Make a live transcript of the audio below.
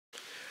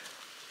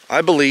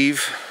I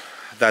believe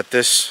that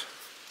this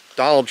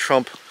Donald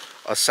Trump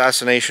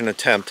assassination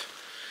attempt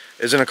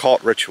is an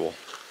occult ritual.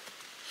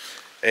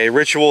 A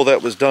ritual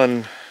that was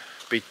done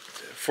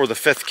for the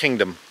Fifth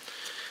Kingdom.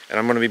 And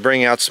I'm going to be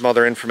bringing out some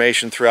other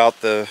information throughout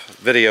the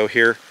video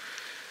here.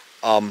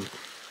 But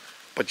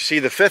you see,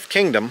 the Fifth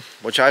Kingdom,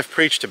 which I've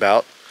preached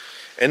about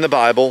in the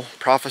Bible,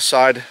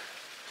 prophesied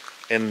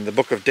in the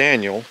book of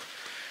Daniel,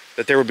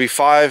 that there would be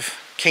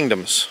 5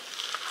 kingdoms,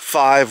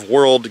 5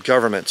 world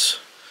governments.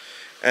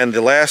 And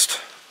the last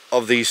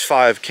of these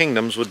 5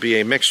 kingdoms would be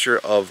a mixture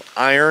of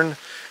iron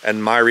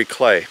and miry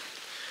clay.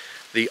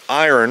 The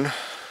iron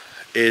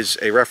is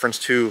a reference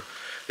to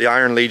the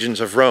Iron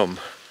Legions of Rome.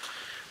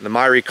 And the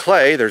miry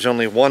clay, there's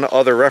only one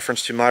other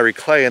reference to miry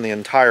clay in the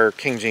entire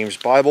King James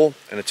Bible,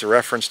 and it's a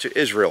reference to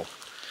Israel.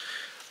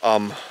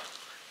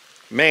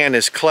 Man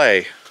is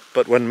clay,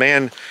 but when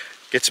man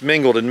gets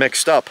mingled and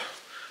mixed up,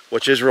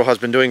 which Israel has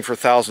been doing for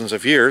thousands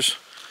of years,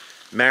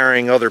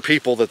 marrying other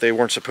people that they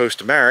weren't supposed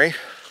to marry,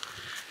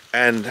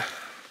 and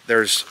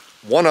there's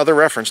one other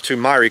reference to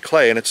miry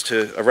clay, and it's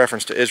a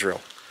reference to Israel.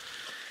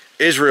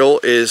 Israel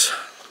is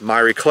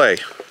miry clay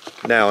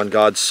now in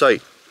God's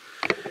sight.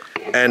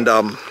 And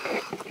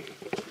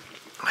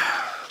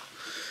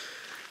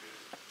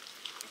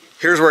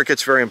here's where it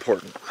gets very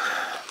important.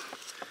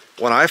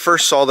 When I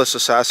first saw this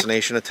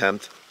assassination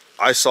attempt,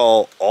 I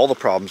saw all the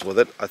problems with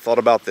it. I thought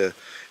about the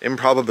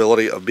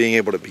improbability of being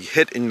able to be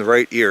hit in the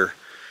right ear,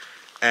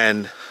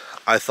 and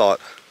I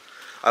thought,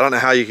 I don't know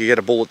how you could get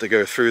a bullet to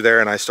go through there,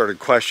 and I started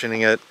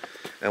questioning it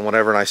and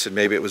whatever, and I said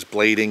maybe it was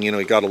blading, you know,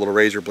 he got a little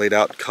razor blade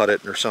out and cut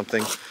it or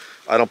something.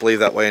 I don't believe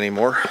that way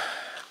anymore.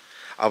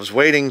 I was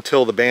waiting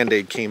till the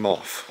Band-Aid came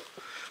off.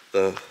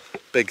 The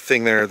big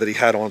thing there that he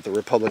had on at the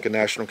Republican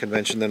National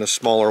Convention, then a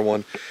smaller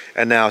one,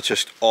 and now it's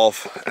just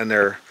off, and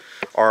there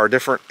are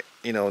different,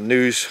 you know,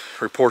 news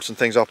reports and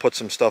things. I'll put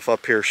some stuff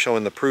up here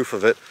showing the proof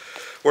of it,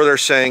 where they're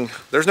saying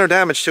there's no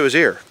damage to his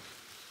ear.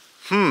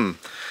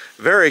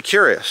 Very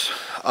curious.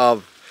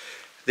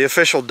 The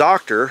official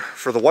doctor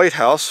for the White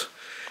House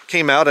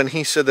came out and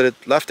he said that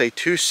it left a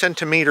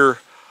 2-centimeter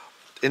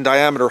in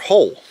diameter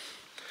hole.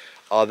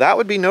 That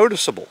would be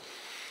noticeable.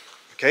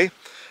 Okay,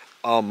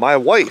 my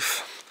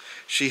wife,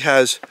 she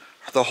has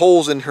the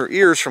holes in her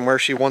ears from where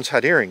she once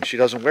had earrings. She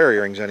doesn't wear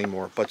earrings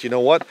anymore, but you know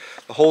what?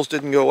 The holes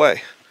didn't go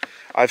away.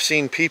 I've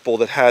seen people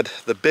that had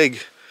the big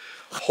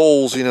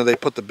holes, you know, they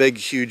put the big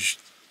huge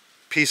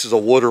pieces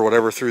of wood or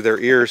whatever through their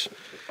ears,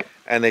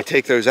 and they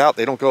take those out,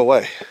 they don't go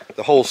away.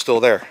 The hole's still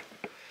there.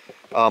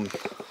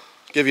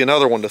 Give you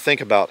another one to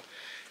think about.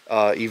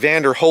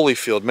 Evander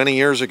Holyfield, many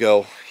years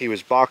ago, he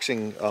was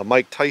boxing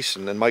Mike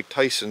Tyson, and Mike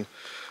Tyson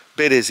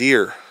bit his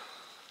ear.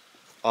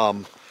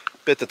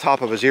 Bit the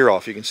top of his ear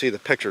off. You can see the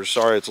pictures.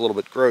 Sorry, it's a little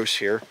bit gross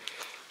here.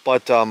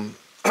 But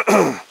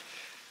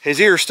his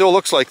ear still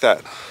looks like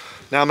that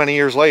now many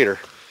years later.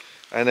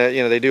 And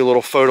you know, they do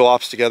little photo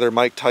ops together,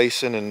 Mike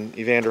Tyson and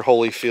Evander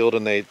Holyfield,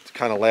 and they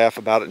kind of laugh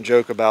about it and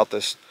joke about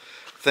this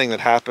thing that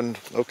happened.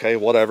 Okay,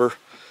 whatever.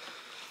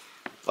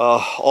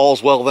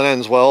 All's well that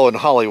ends well in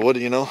Hollywood,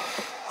 you know.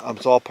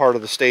 It's all part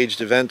of the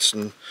staged events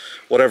and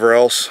whatever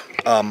else.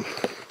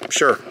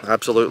 Sure,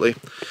 absolutely.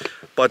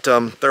 But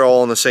they're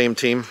all on the same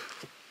team,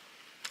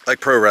 like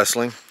pro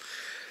wrestling.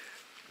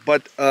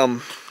 But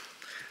the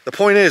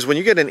point is, when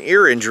you get an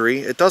ear injury,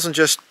 it doesn't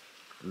just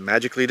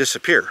magically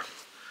disappear.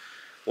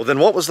 Well, then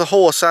what was the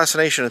whole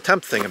assassination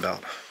attempt thing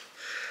about?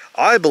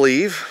 I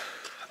believe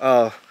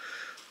that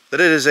it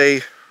is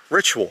a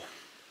ritual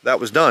that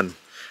was done.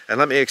 And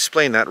let me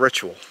explain that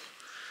ritual.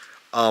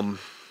 I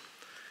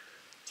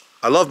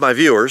love my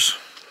viewers.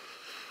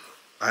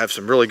 I have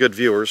some really good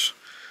viewers.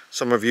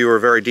 Some of you are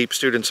very deep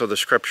students of the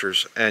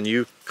scriptures, and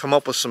you come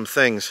up with some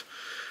things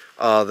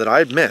that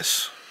I'd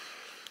miss.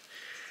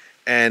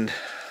 And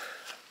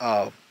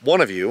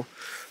one of you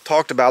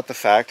talked about the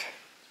fact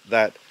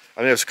that,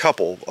 I mean, there's a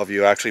couple of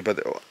you actually,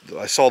 but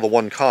I saw the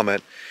one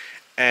comment,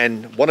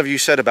 and one of you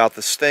said about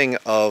this thing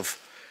of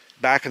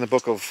back in the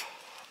book of,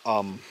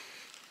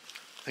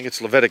 I think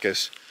it's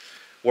Leviticus,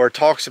 where it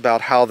talks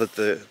about how that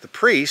the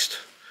priest,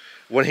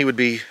 when he would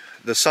be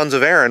the sons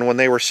of Aaron, when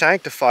they were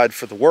sanctified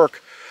for the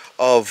work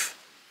of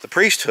the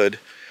priesthood,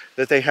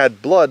 that they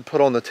had blood put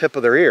on the tip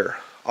of their ear.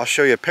 I'll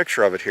show you a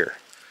picture of it here.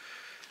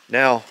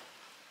 Now,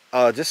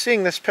 just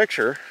seeing this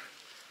picture,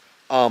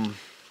 and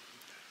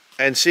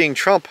seeing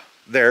Trump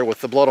there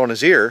with the blood on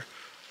his ear,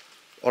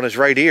 on his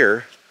right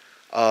ear,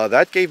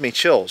 that gave me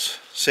chills,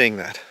 seeing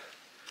that.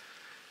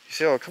 You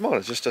say, oh, come on,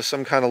 it's just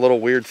some kind of little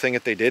weird thing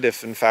that they did,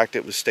 if in fact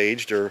it was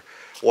staged or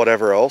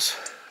whatever else.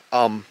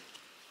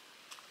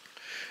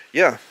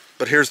 Yeah,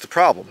 but here's the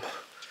problem.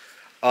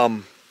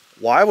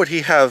 Why would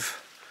he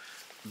have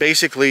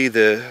basically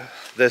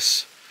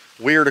this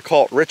weird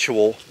occult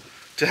ritual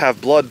to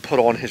have blood put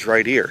on his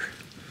right ear?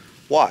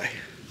 Why?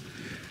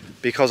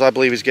 Because I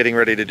believe he's getting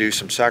ready to do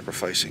some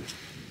sacrificing.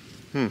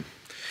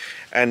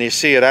 And you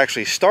see, it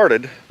actually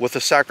started with the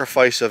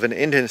sacrifice of an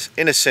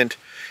innocent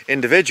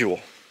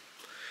individual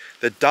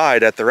that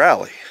died at the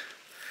rally,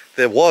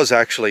 that was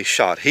actually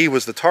shot. He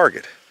was the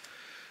target.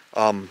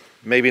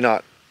 Maybe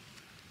not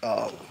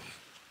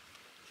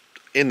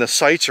in the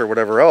sights or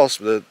whatever else,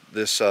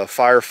 this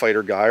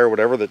firefighter guy or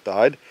whatever that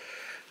died,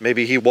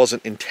 maybe he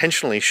wasn't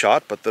intentionally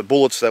shot, but the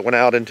bullets that went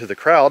out into the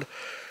crowd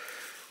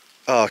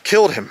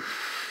killed him,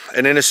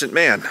 an innocent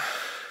man.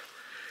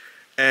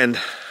 And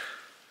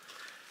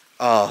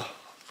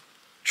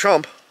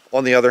Trump,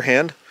 on the other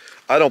hand,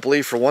 I don't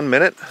believe for 1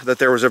 minute that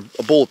there was a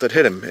bullet that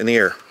hit him in the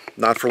air.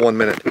 Not for 1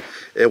 minute.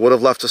 It would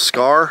have left a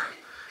scar,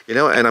 you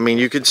know, and I mean,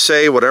 you could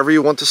say whatever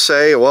you want to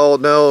say. Well,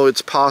 no,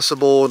 it's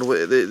possible, and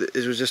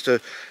it was just a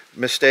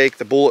mistake.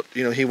 The bullet,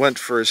 you know, he went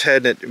for his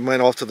head and it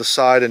went off to the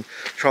side, and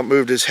Trump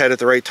moved his head at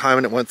the right time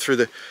and it went through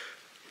the...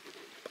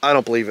 I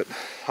don't believe it.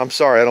 I'm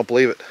sorry, I don't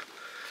believe it.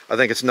 I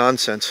think it's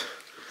nonsense.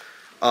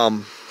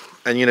 And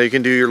you know, you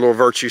can do your little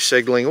virtue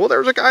signaling. Well, there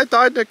was a guy that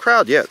died in the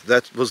crowd. Yeah,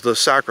 that was the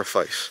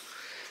sacrifice.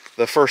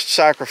 The first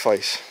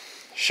sacrifice,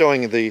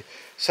 showing the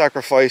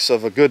sacrifice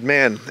of a good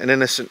man, an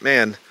innocent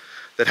man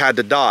that had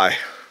to die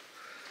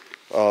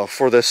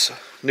for this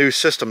new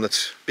system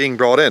that's being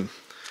brought in.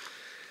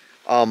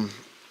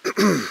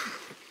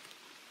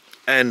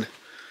 And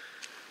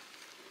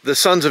the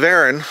sons of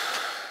Aaron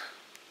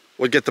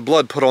would get the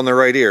blood put on their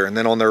right ear, and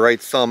then on their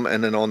right thumb,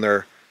 and then on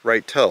their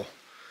right toe.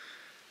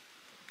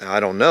 Now, I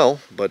don't know,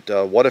 but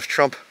what if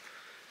Trump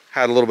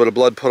had a little bit of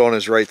blood put on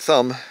his right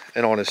thumb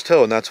and on his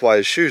toe, and that's why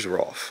his shoes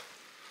were off?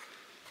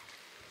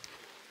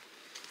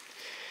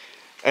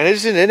 And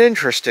isn't it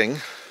interesting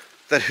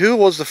that who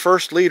was the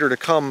first leader to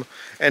come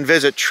and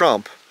visit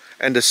Trump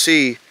and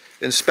to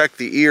inspect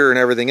the ear and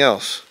everything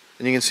else?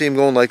 And you can see him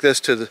going like this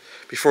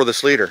before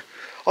this leader.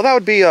 Oh, that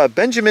would be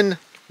Benjamin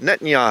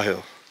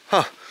Netanyahu.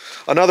 Huh.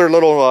 Another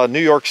little New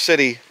York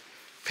City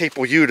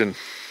papal Yudin.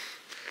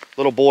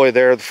 Little boy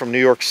there from New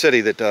York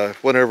City that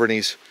went over and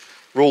he's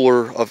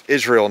ruler of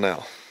Israel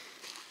now.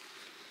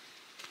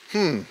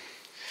 Do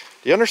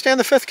you understand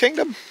the Fifth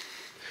Kingdom?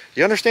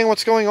 Do you understand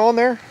what's going on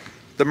there?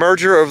 The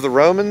merger of the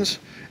Romans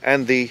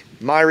and the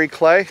miry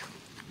clay,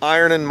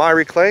 iron and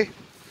miry clay,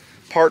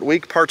 part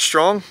weak, part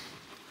strong.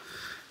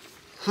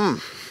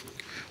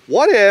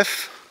 What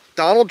if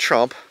Donald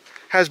Trump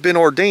has been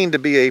ordained to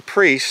be a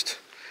priest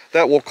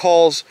that will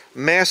cause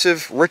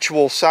massive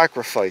ritual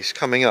sacrifice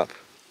coming up?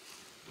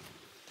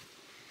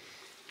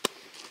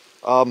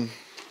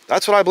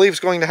 That's what I believe is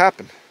going to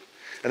happen.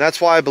 And that's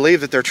why I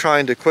believe that they're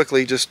trying to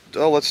quickly just,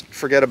 oh, let's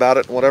forget about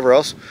it and whatever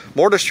else.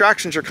 More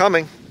distractions are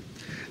coming.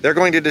 They're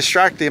going to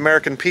distract the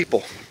American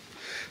people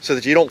so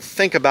that you don't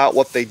think about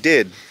what they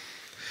did.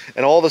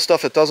 And all the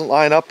stuff that doesn't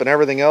line up and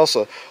everything else.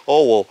 Oh,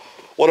 well,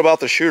 what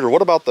about the shooter?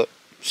 What about the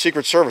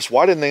Secret Service?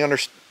 Why didn't they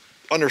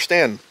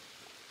understand?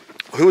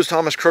 Who was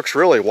Thomas Crooks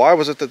really? Why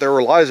was it that there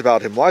were lies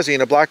about him? Why is he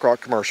in a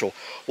BlackRock commercial?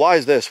 Why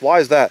is this? Why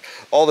is that?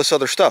 All this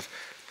other stuff.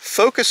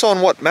 Focus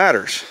on what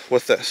matters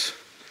with this.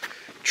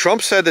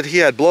 Trump said that he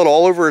had blood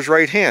all over his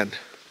right hand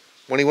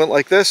when he went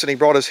like this and he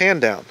brought his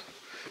hand down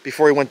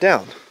before he went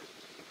down.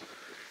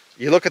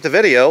 You look at the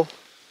video,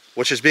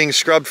 which is being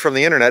scrubbed from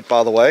the internet,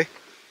 by the way.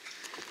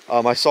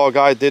 I saw a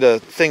guy did a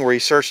thing where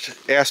he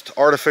asked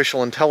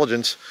artificial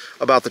intelligence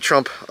about the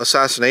Trump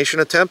assassination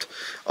attempt.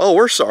 Oh,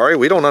 we're sorry,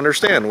 we don't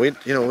understand. We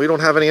don't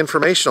have any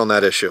information on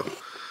that issue.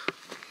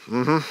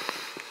 I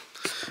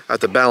have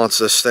to balance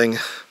this thing.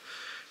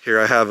 Here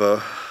I have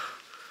a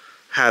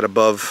hat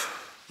above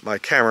my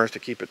camera to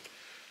keep it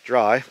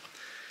dry.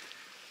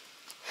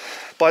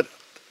 But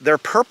they're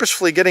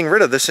purposefully getting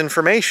rid of this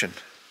information.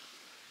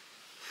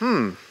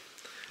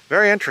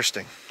 Very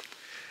interesting.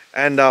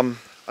 And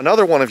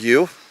another one of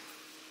you,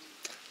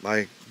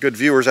 my good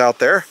viewers out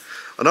there,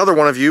 another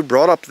one of you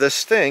brought up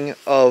this thing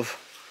of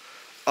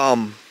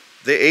the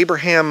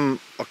Abraham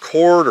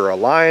Accord or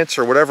Alliance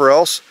or whatever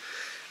else.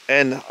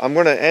 And I'm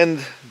going to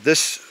end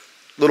this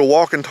little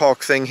walk and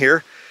talk thing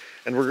here.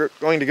 And we're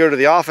going to go to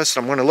the office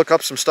and I'm going to look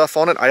up some stuff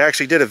on it. I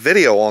actually did a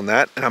video on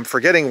that and I'm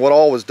forgetting what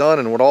all was done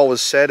and what all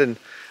was said and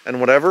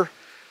whatever.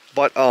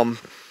 But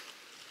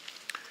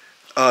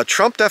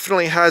Trump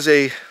definitely has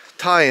a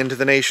tie into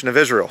the nation of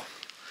Israel.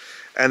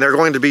 And they're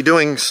going to be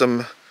doing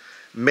some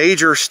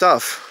major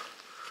stuff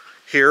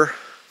here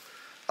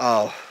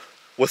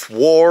with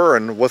war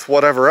and with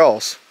whatever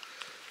else.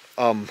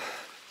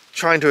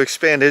 Trying to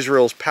expand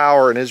Israel's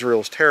power and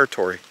Israel's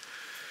territory.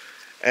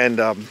 And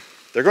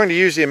they're going to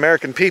use the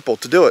American people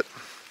to do it.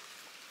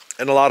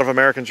 And a lot of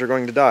Americans are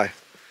going to die.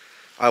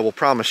 I will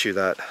promise you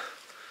that.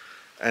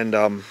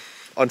 And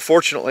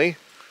unfortunately,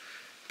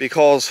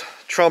 because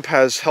Trump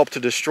has helped to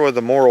destroy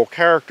the moral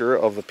character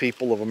of the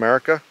people of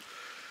America,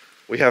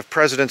 we have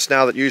presidents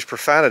now that use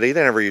profanity.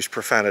 They never used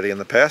profanity in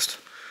the past.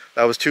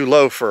 That was too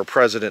low for a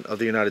president of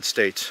the United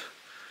States.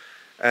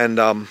 And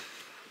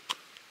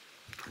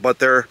but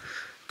they're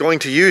going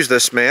to use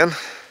this man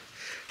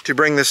to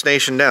bring this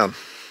nation down.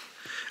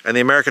 And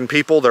the American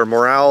people, their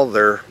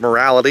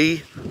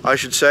morality, I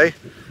should say,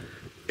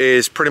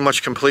 is pretty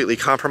much completely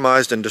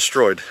compromised and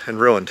destroyed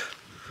and ruined.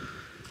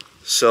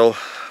 So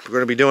we're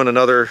going to be doing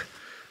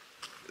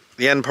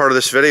the end part of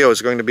this video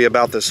is going to be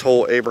about this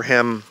whole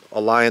Abraham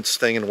Alliance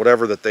thing and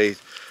whatever that they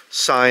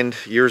signed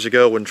years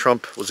ago when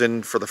Trump was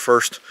in for the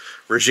first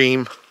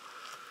regime.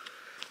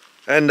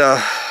 And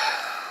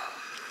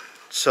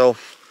so I'm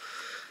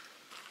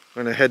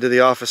going to head to the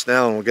office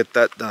now and we'll get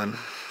that done.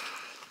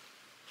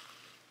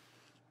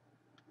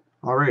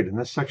 Alright, in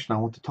this section I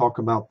want to talk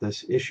about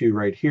this issue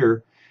right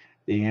here.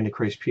 The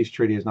Antichrist Peace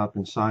Treaty has not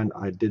been signed.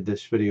 I did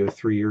this video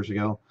 3 years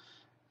ago.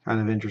 Kind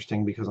of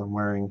interesting because I'm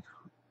wearing,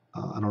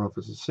 I don't know if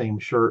it's the same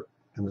shirt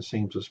and the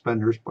same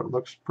suspenders, but it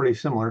looks pretty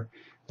similar.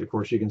 Of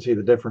course, you can see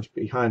the difference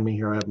behind me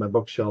here. I have my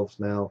bookshelves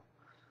now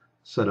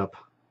set up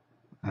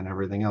and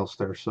everything else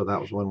there. So that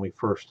was when we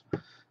first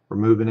were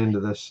moving into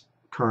this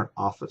current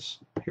office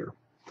here.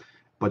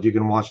 But you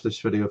can watch this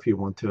video if you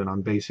want to, and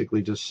I'm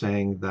basically just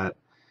saying that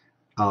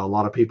a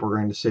lot of people are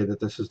going to say that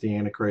this is the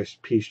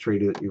Antichrist Peace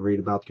Treaty that you read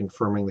about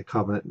confirming the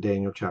covenant in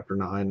Daniel chapter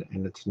 9,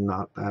 and it's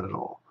not that at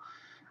all.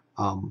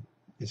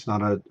 It's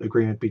not an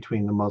agreement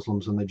between the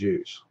Muslims and the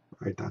Jews,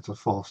 right? That's a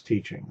false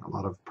teaching. A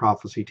lot of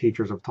prophecy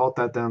teachers have taught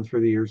that down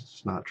through the years.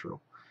 It's not true.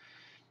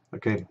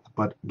 Okay,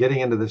 but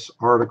getting into this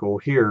article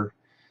here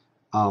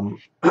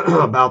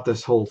about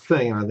this whole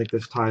thing, and I think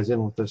this ties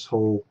in with this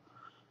whole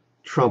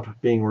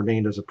Trump being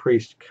ordained as a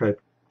priest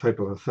type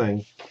of a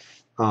thing.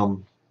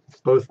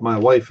 Both my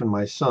wife and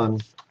my son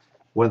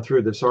went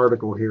through this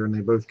article here, and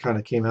they both kind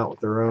of came out with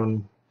their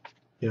own,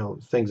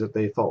 things that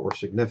they thought were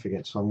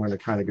significant. So I'm going to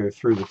kind of go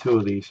through the two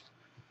of these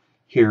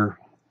here.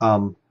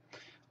 On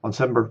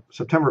September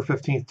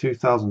 15th,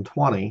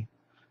 2020,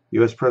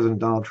 U.S. President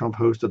Donald Trump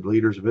hosted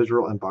leaders of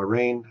Israel and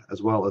Bahrain,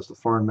 as well as the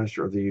foreign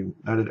minister of the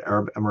United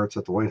Arab Emirates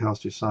at the White House,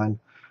 to sign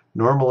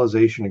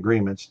normalization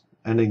agreements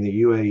ending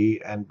the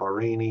UAE and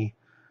Bahraini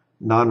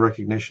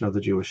non-recognition of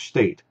the Jewish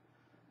state.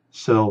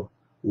 So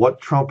what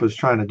Trump is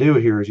trying to do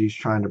here is he's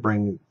trying to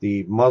bring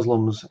the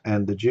Muslims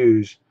and the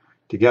Jews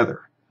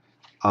together.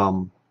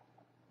 Let's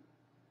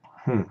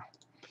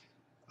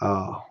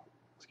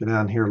get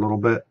down here a little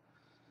bit.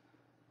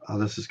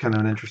 This is kind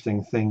of an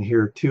interesting thing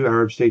here. 2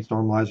 Arab states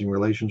normalizing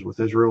relations with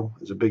Israel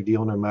is a big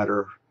deal no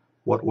matter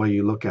what way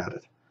you look at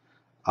it.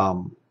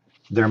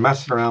 They're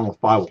messing around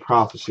with Bible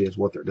prophecy is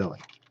what they're doing,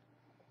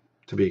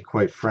 to be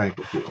quite frank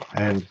with you.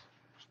 And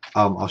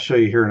I'll show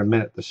you here in a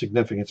minute the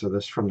significance of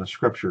this from the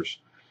scriptures.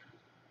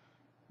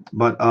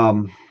 But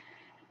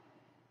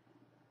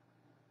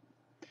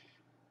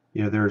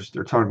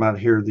they're talking about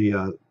here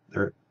the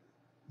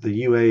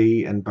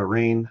UAE and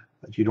Bahrain,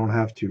 that you don't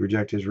have to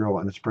reject Israel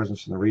and its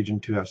presence in the region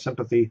to have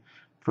sympathy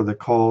for the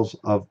cause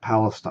of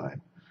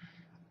Palestine.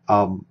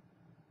 Oh,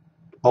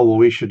 well,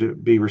 we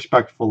should be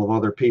respectful of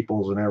other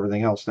peoples and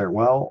everything else there.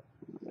 Well,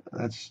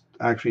 that's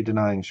actually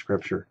denying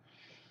Scripture.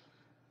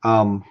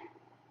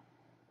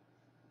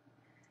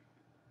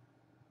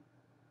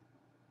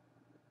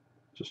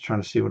 Just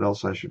trying to see what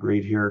else I should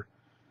read here.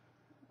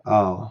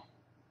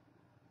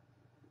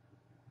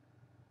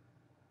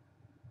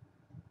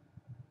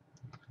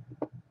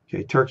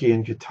 Okay, Turkey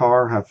and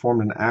Qatar have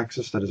formed an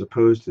axis that is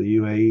opposed to the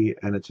UAE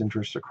and its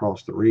interests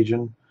across the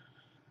region.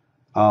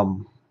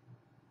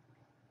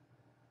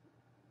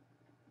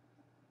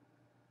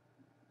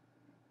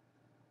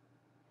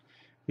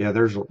 Yeah,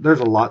 there's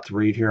a lot to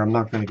read here. I'm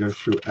not going to go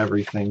through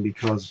everything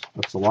because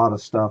that's a lot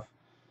of stuff.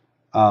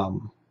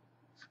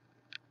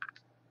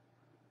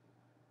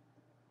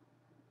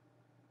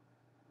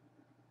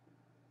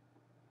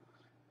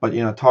 But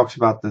it talks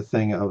about the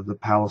thing of the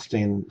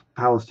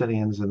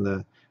Palestinians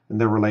and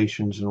their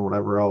relations and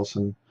whatever else.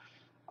 And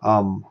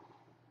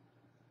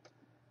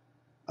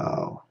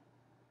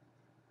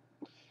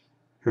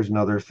here's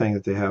another thing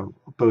that they have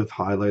both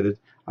highlighted.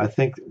 I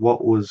think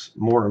what was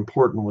more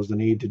important was the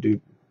need to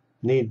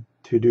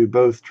do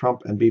both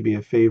Trump and Bibi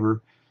a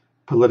favor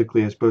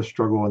politically, as both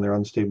struggle in their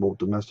unstable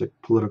domestic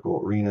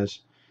political arenas.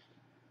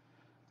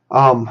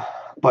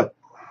 But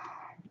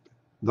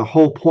the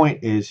whole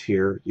point is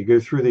here, you go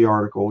through the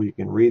article, you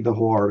can read the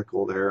whole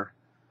article there.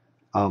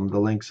 The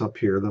link's up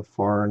here, the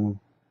Foreign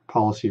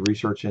Policy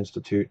Research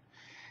Institute.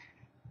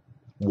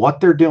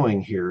 What they're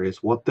doing here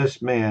is what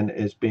this man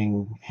is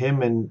being,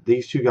 him and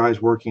these two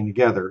guys working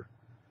together,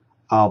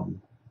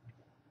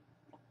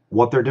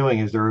 what they're doing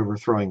is they're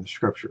overthrowing the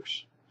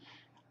scriptures,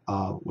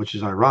 which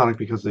is ironic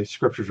because the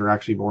scriptures are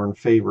actually more in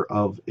favor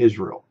of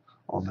Israel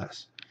on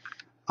this.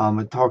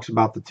 It talks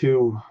about the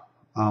two,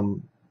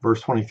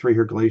 verse 23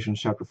 here, Galatians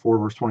chapter 4,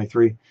 verse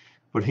 23.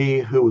 But he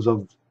who was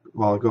of,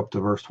 well, I'll go up to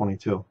verse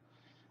 22.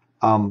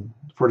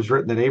 For it is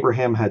written that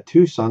Abraham had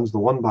 2 sons, the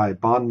one by a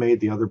bondmaid,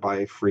 the other by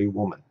a free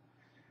woman.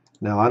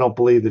 Now, I don't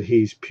believe that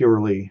he's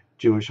purely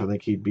Jewish. I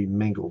think he'd be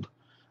mingled.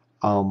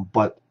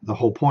 But the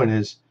whole point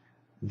is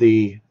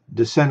the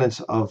descendants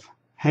of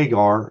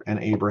Hagar and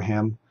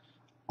Abraham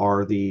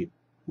are the,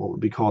 what would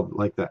be called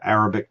like the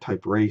Arabic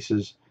type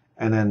races.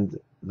 And then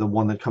the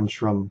one that comes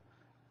from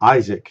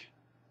Isaac,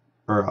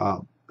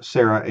 or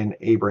Sarah and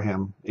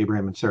Abraham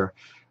and Sarah,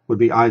 would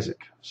be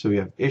Isaac. So you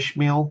have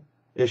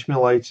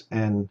Ishmaelites,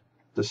 and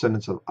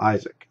descendants of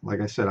Isaac.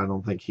 Like I said, I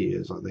don't think he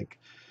is. I think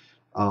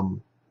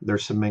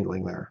there's some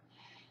mingling there.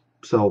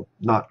 So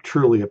not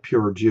truly a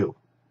pure Jew.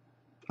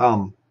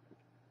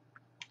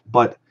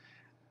 But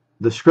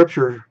the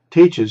scripture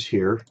teaches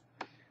here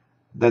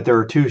that there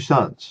are 2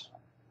 sons.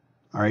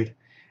 All right.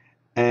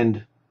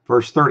 And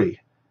Verse 30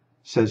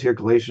 says here,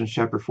 Galatians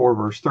chapter 4,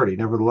 verse 30,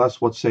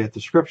 nevertheless, what saith the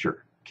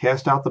scripture?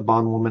 Cast out the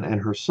bondwoman and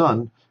her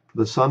son, for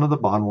the son of the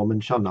bondwoman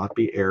shall not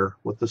be heir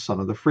with the son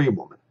of the free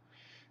woman.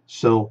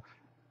 So,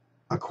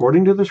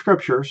 according to the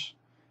scriptures,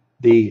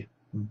 the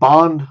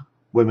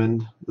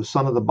bondwomen, the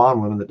son of the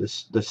bondwomen,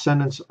 the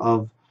descendants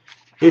of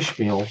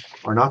Ishmael,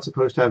 are not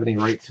supposed to have any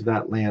right to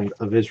that land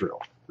of Israel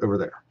over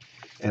there.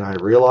 And I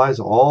realize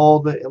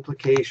all the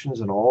implications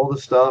and all the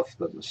stuff,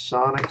 the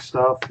Masonic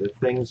stuff, the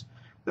things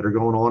that are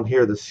going on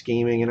here, the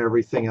scheming and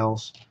everything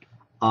else.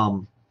 I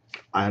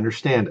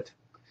understand it.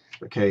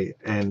 Okay,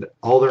 and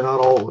they're not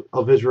all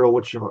of Israel,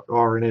 which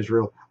are in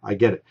Israel. I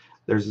get it.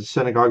 There's the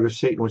synagogue of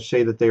Satan, which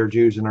say that they are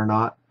Jews and are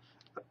not.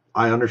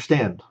 I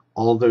understand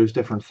all of those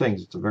different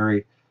things. It's a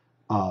very,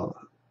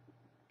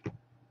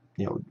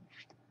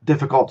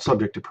 difficult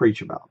subject to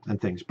preach about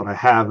and things. But I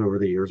have over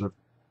the years. I've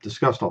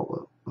discussed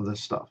all of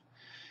this stuff.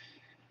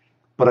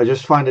 But I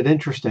just find it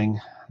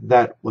interesting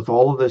that with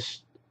all of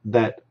this,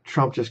 that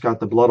Trump just got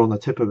the blood on the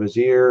tip of his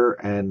ear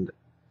and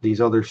these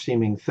other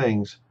seeming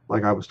things,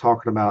 like I was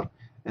talking about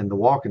in the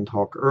walk and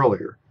talk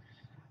earlier.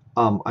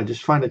 I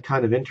just find it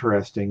kind of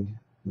interesting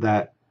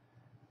that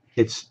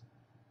it's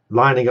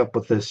lining up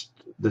with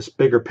this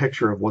bigger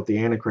picture of what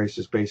the Antichrist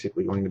is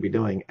basically going to be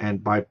doing.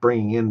 And by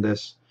bringing in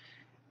this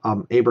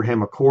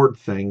Abraham Accord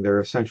thing,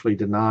 they're essentially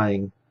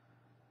denying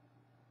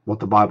what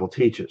the Bible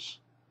teaches.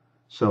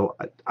 So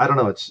I don't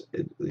know.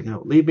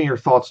 Leave me your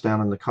thoughts down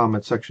in the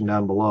comment section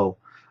down below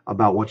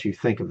about what you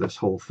think of this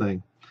whole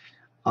thing.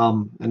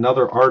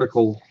 Another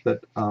article that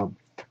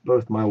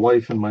both my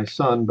wife and my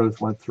son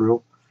both went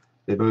through.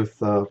 They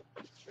both, I'll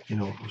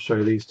show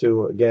you these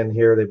two again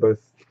here. They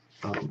both,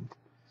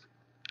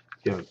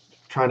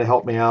 trying to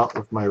help me out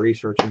with my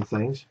research and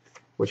things,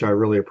 which I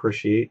really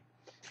appreciate.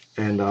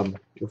 And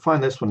you'll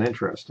find this one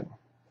interesting.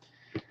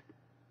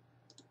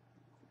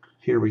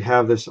 Here we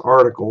have this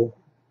article.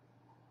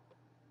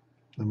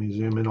 Let me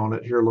zoom in on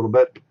it here a little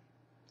bit.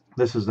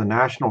 This is the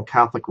National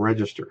Catholic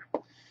Register.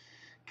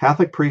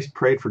 Catholic priest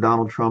prayed for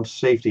Donald Trump's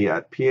safety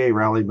at PA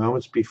rally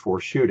moments before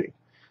shooting.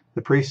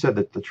 The priest said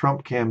that the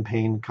Trump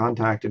campaign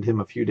contacted him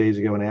a few days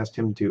ago and asked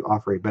him to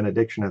offer a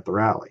benediction at the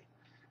rally.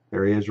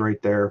 There he is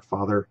right there,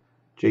 Father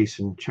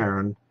Jason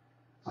Charon,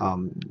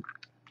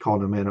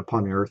 called him in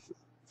upon the earth,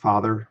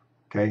 Father,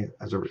 okay,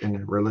 in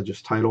a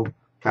religious title.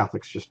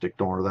 Catholics just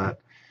ignore that.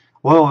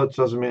 Well, it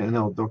doesn't mean,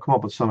 they'll come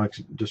up with some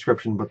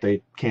description, but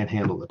they can't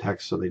handle the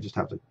text, so they just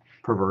have to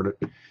pervert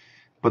it.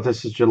 But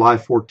this is July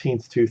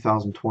 14th,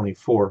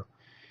 2024.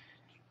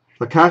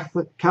 The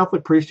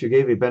Catholic priest who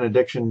gave a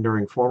benediction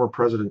during former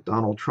President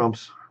Donald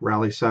Trump's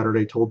rally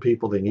Saturday told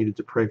people they needed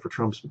to pray for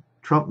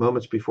Trump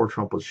moments before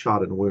Trump was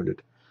shot and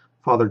wounded.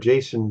 Father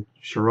Jason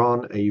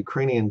Charon, a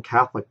Ukrainian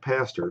Catholic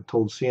pastor,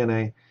 told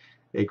CNA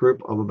a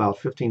group of about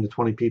 15 to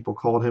 20 people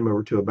called him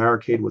over to a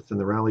barricade within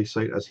the rally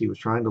site as he was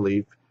trying to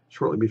leave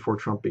shortly before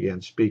Trump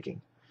began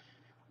speaking.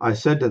 I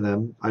said to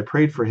them, I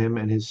prayed for him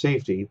and his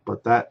safety,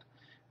 but that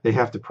they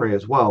have to pray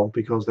as well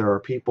because there are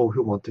people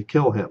who want to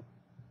kill him.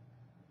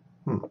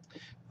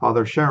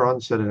 Father Charon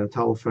said in a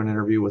telephone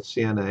interview with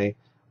CNA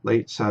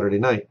late Saturday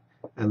night,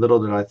 and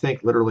little did I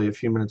think, literally a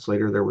few minutes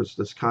later, there was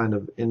this kind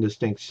of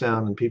indistinct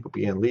sound and people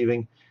began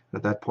leaving.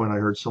 At that point, I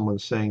heard someone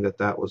saying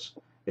that was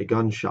a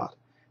gunshot.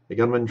 A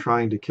gunman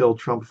trying to kill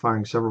Trump,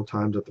 firing several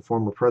times at the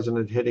former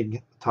president, hitting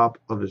the top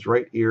of his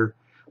right ear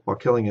while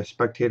killing a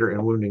spectator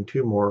and wounding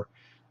two more,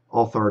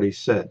 authorities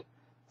said.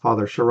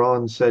 Father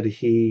Charon said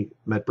he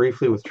met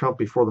briefly with Trump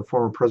before the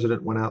former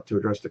president went out to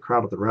address the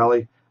crowd at the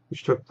rally,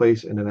 which took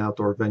place in an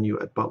outdoor venue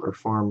at Butler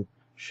Farm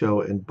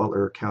Show in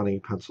Butler County,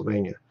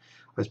 Pennsylvania.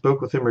 I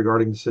spoke with him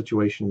regarding the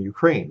situation in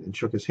Ukraine and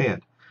shook his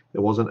hand.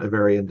 It wasn't a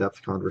very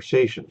in-depth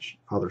conversation,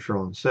 Father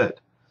Charon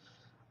said.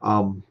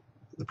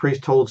 The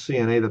priest told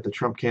CNA that the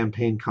Trump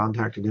campaign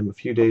contacted him a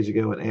few days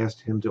ago and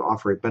asked him to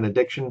offer a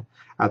benediction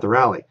at the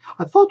rally.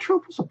 I thought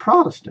Trump was a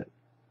Protestant.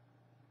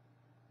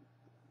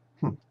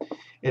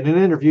 In an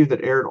interview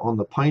that aired on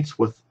the Pints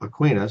with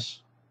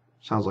Aquinas,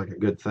 sounds like a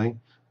good thing,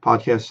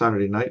 podcast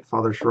Saturday night,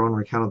 Father Charon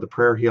recounted the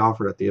prayer he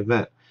offered at the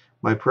event.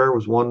 My prayer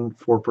was one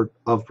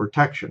of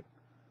protection.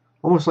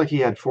 Almost like he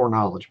had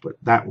foreknowledge, but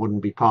that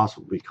wouldn't be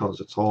possible because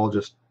it's all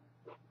just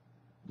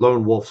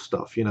lone wolf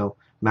stuff,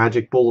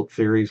 magic bullet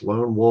theories,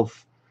 lone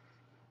wolf,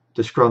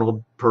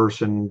 disgruntled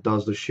person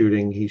does the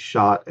shooting, he's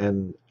shot,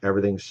 and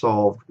everything's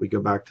solved. We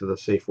go back to the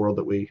safe world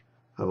that we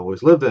have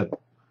always lived in.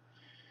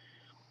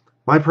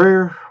 My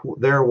prayer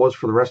there was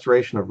for the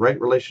restoration of right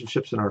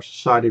relationships in our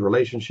society,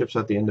 relationships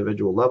at the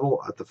individual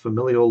level, at the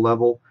familial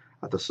level,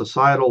 at the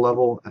societal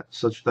level,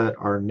 such that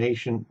our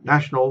nation, I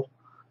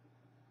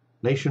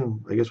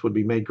guess, would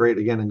be made great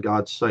again in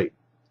God's sight.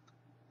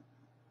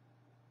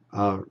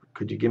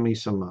 Could you give me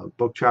some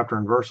book, chapter,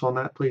 and verse on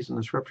that, please, in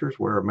the scriptures,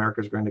 where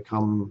America's going to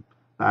come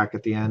back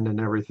at the end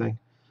and everything?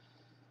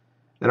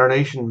 And our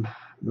nation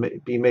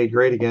be made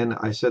great again.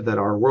 I said that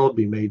our world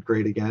be made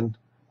great again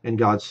in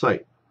God's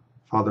sight,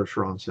 Father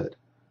Charon said.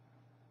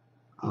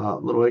 A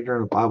little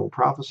ignorant of Bible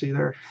prophecy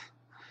there.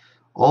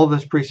 All of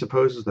this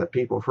presupposes that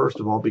people first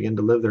of all begin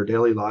to live their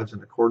daily lives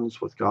in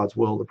accordance with God's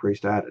will, the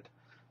priest added.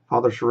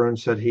 Father Sharon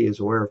said he is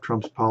aware of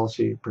Trump's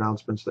policy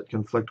pronouncements that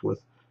conflict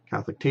with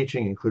Catholic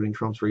teaching, including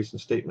Trump's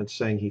recent statements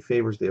saying he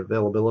favors the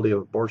availability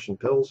of abortion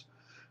pills,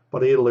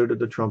 but he alluded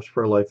to Trump's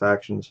pro-life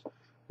actions,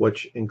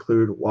 which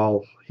include,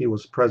 while he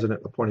was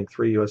president, appointing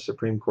 3 U.S.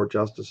 Supreme Court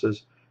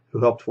justices who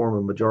helped form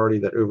a majority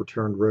that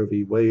overturned Roe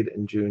v. Wade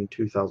in June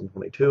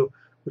 2022,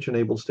 which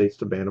enabled states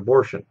to ban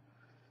abortion.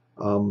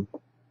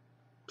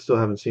 Still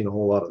haven't seen a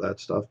whole lot of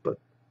that stuff, but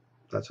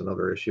that's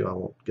another issue. I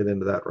won't get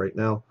into that right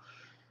now.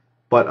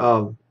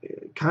 But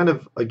kind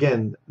of,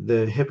 again,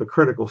 the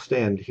hypocritical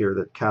stand here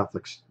that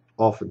Catholics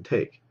often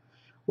take.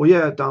 Well,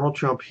 yeah, Donald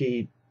Trump,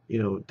 he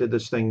did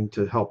this thing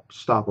to help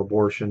stop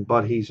abortion,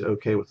 but he's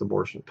okay with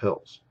abortion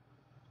pills.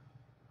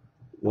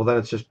 Well, then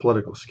it's just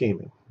political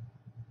scheming.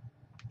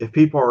 If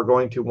people are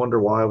going to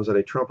wonder why I was at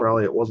a Trump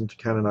rally, it wasn't to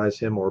canonize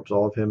him or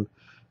absolve him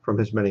from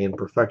his many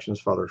imperfections,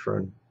 Father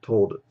Sharon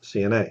told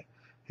CNA.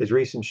 His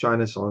recent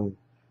shyness on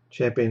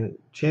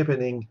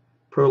championing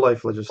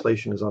pro-life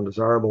legislation is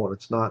undesirable, and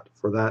it's not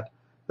for that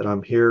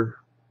I'm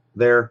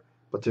there,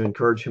 but to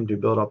encourage him to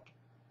build on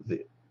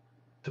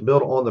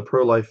the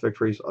pro-life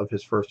victories of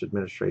his first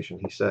administration,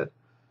 he said.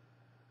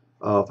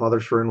 Father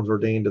Sharon was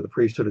ordained to the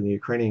priesthood in the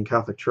Ukrainian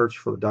Catholic Church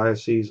for the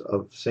Diocese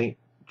of St.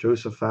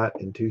 Josaphat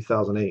in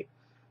 2008.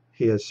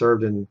 He has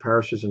served in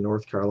parishes in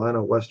North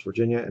Carolina, West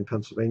Virginia, and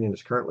Pennsylvania, and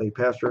is currently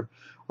pastor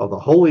of the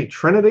Holy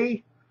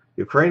Trinity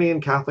Ukrainian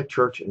Catholic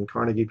Church in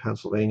Carnegie,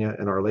 Pennsylvania,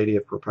 and Our Lady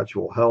of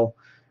Perpetual Help,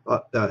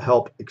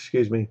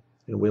 in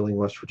Wheeling,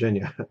 West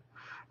Virginia.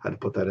 Had to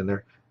put that in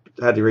there.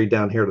 Had to read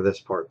down here to this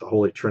part, the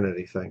Holy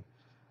Trinity thing.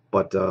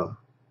 But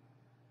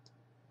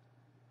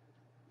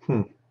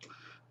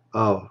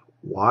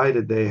why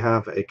did they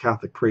have a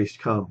Catholic priest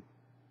come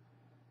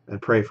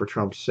and pray for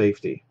Trump's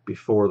safety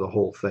before the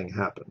whole thing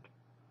happened?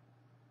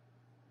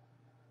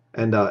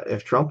 And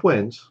if Trump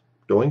wins,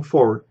 going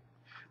forward,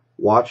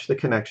 watch the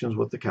connections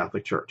with the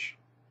Catholic Church.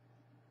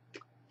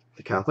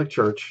 The Catholic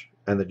Church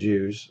and the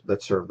Jews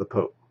that serve the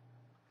Pope.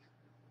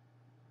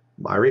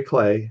 Myrie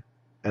Clay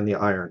and the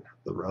Iron,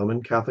 the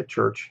Roman Catholic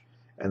Church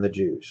and the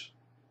Jews.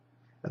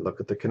 And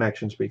look at the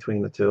connections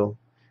between the two.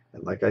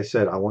 And like I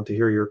said, I want to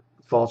hear your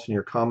thoughts and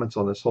your comments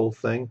on this whole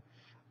thing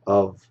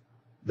of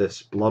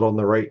this blood on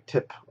the right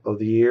tip of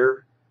the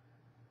ear.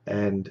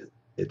 And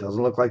it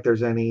doesn't look like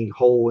there's any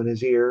hole in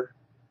his ear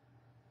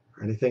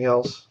or anything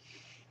else.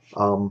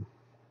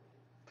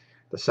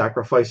 The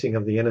sacrificing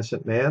of the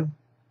innocent man,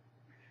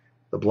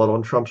 the blood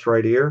on Trump's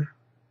right ear,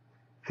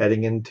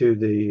 heading into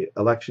the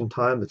election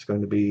time that's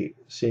going to be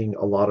seeing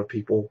a lot of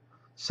people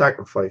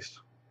sacrificed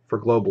for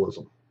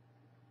globalism.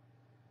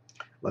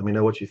 Let me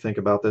know what you think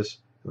about this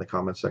in the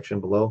comment section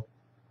below.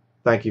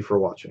 Thank you for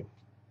watching.